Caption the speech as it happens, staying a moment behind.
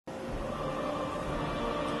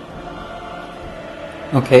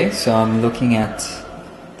Okay, so I'm looking at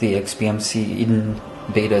the XBMC in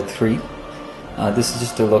Beta 3. This is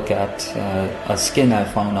just a look at a skin I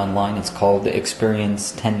found online. It's called the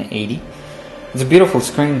Xperience1080. It's a beautiful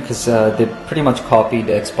screen because they pretty much copied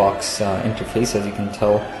the Xbox interface, as you can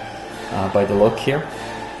tell by the look here.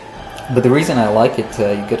 But the reason I like it,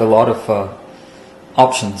 you get a lot of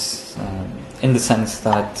options in the sense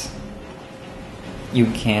that you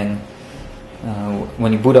can,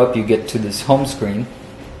 when you boot up, you get to this home screen.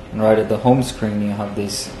 And right at the home screen you have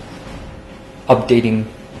this updating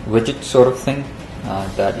widget sort of thing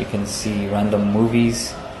that you can see random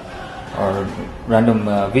movies or random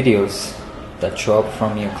videos that show up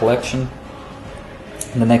from your collection.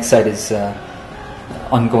 And the next site is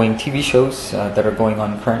ongoing TV shows that are going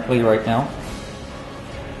on currently right now.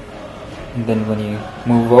 And then when you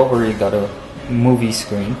move over, you got a movie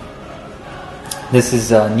screen. This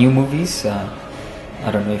is new movies. I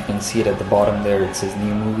don't know if you can see it at the bottom there. It says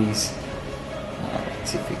new movies. Let's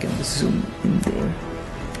see if we can zoom in there.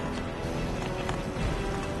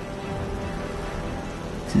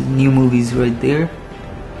 This is new movies right there.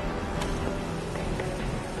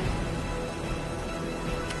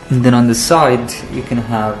 And then on the side you can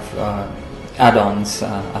have add-ons.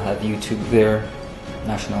 I have YouTube there,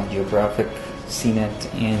 National Geographic,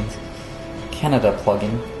 CNET, and Canada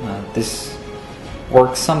plugin. This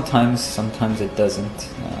works sometimes, sometimes it doesn't.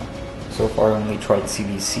 So far I only tried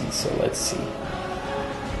CBC, so let's see.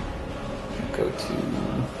 Go to,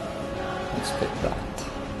 let's pick that.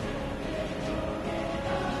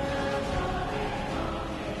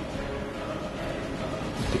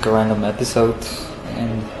 Pick a random episode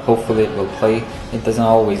and hopefully it will play. It doesn't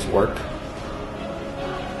always work.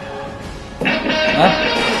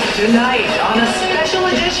 Tonight on a special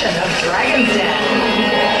edition of Dragon's Den.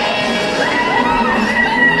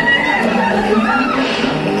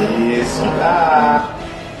 Yes, hola.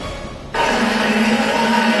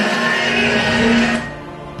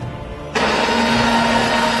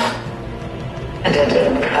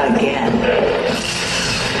 Again.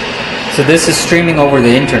 So this is streaming over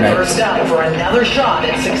the internet. For another shot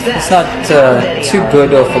at success. It's not too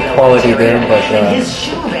good of a quality there, but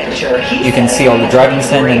you can see all the Dragon's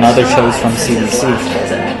Den and other shows from CBC.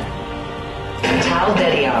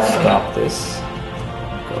 Stop this.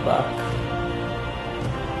 Go back.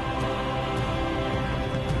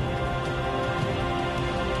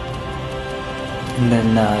 And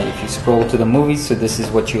then if you scroll to the movies, so this is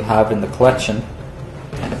what you have in the collection.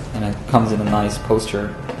 And it comes in a nice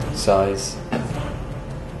poster size.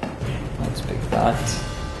 Let's pick that.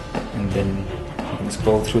 And then you can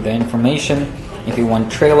scroll through the information. If you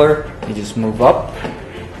want trailer, you just move up.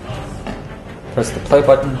 Press the play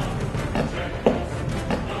button.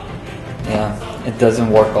 Yeah, it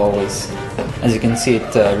doesn't work always. As you can see,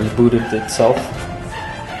 it rebooted itself.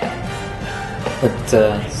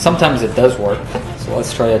 But sometimes it does work. So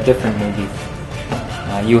let's try a different movie.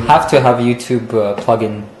 You have to have YouTube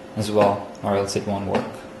plugin as well, or else it won't work.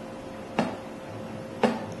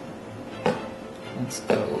 Let's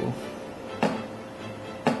go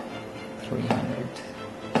 300.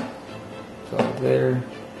 Go there.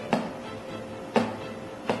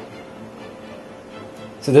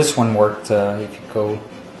 So this one worked. If you go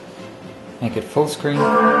make it full screen.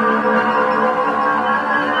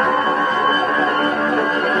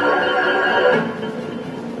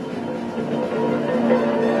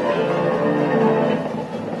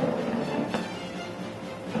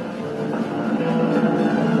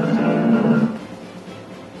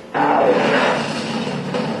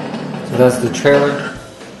 So that's the trailer.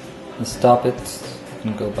 Let's stop it.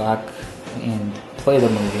 You can go back and play the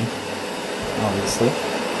movie, obviously.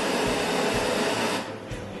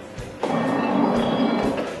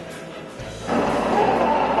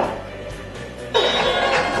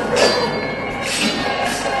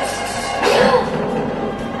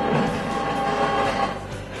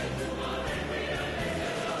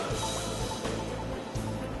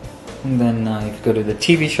 And then if you go to the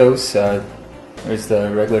TV shows, there's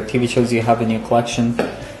the regular TV shows you have in your collection.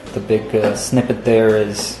 The big snippet there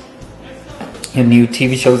is your new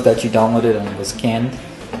TV shows that you downloaded and was scanned.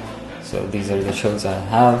 So these are the shows I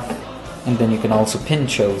have. And then you can also pin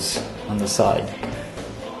shows on the side.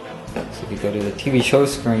 So if you go to the TV show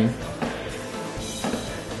screen,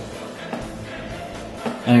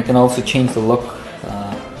 and you can also change the look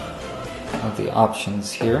of the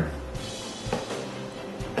options here.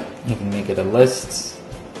 You can make it a list,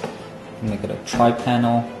 you can make it a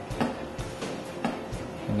tri-panel,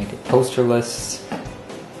 you can make it poster list,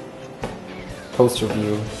 poster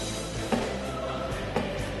view,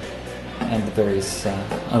 and the various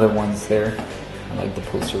other ones there. I like the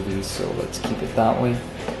poster view, so let's keep it that way.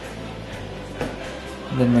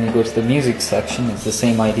 And then when you go to the music section, it's the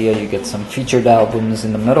same idea. You get some featured albums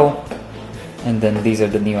in the middle, and then these are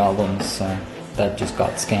the new albums that just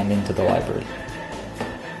got scanned into the library.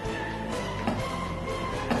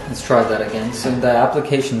 Let's try that again. So in the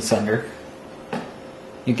application center,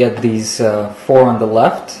 you get these 4 on the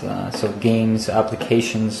left, so games,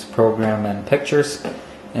 applications, program, and pictures.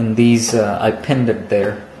 And these I pinned it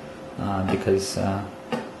there because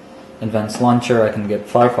Advanced Launcher, I can get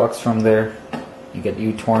Firefox from there. You get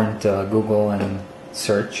uTorrent, Google, and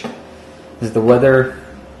search. This is the weather,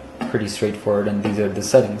 pretty straightforward, and these are the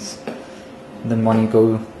settings. And then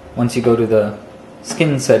once you go to the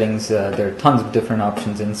skin settings, there are tons of different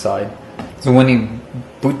options inside. So when you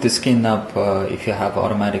boot the skin up, if you have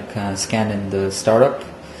automatic scan in the startup,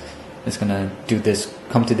 it's gonna do this,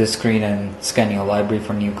 come to this screen and scan your library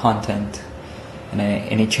for new content and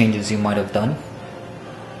any changes you might have done.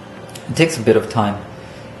 It takes a bit of time,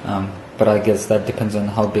 but I guess that depends on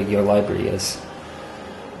how big your library is.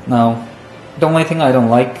 Now, the only thing I don't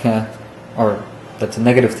like, or that's a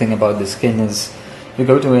negative thing about the skin, is you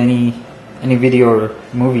go to any video or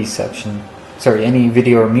movie section, any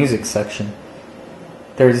video or music section,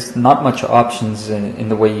 there's not much options in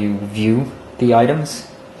the way you view the items.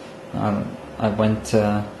 I went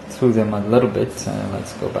through them a little bit.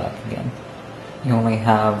 Let's go back again. You only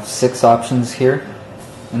have 6 options here,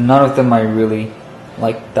 and none of them I really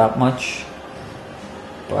like that much,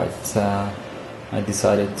 but I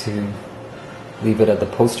decided to leave it at the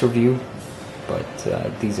poster view,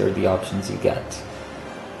 but these are the options you get.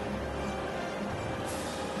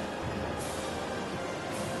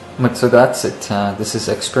 But so that's it. This is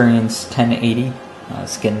Xperience1080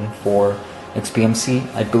 skin for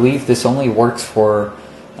XBMC. I believe this only works for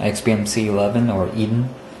XBMC11 or Eden.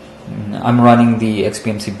 I'm running the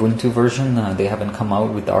XBMCBuntu version. They haven't come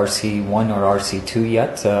out with RC1 or RC2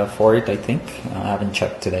 yet for it, I think. I haven't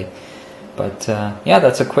checked today. But yeah,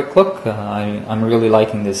 that's a quick look. I'm really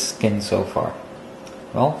liking this skin so far.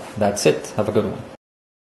 Well, that's it. Have a good one.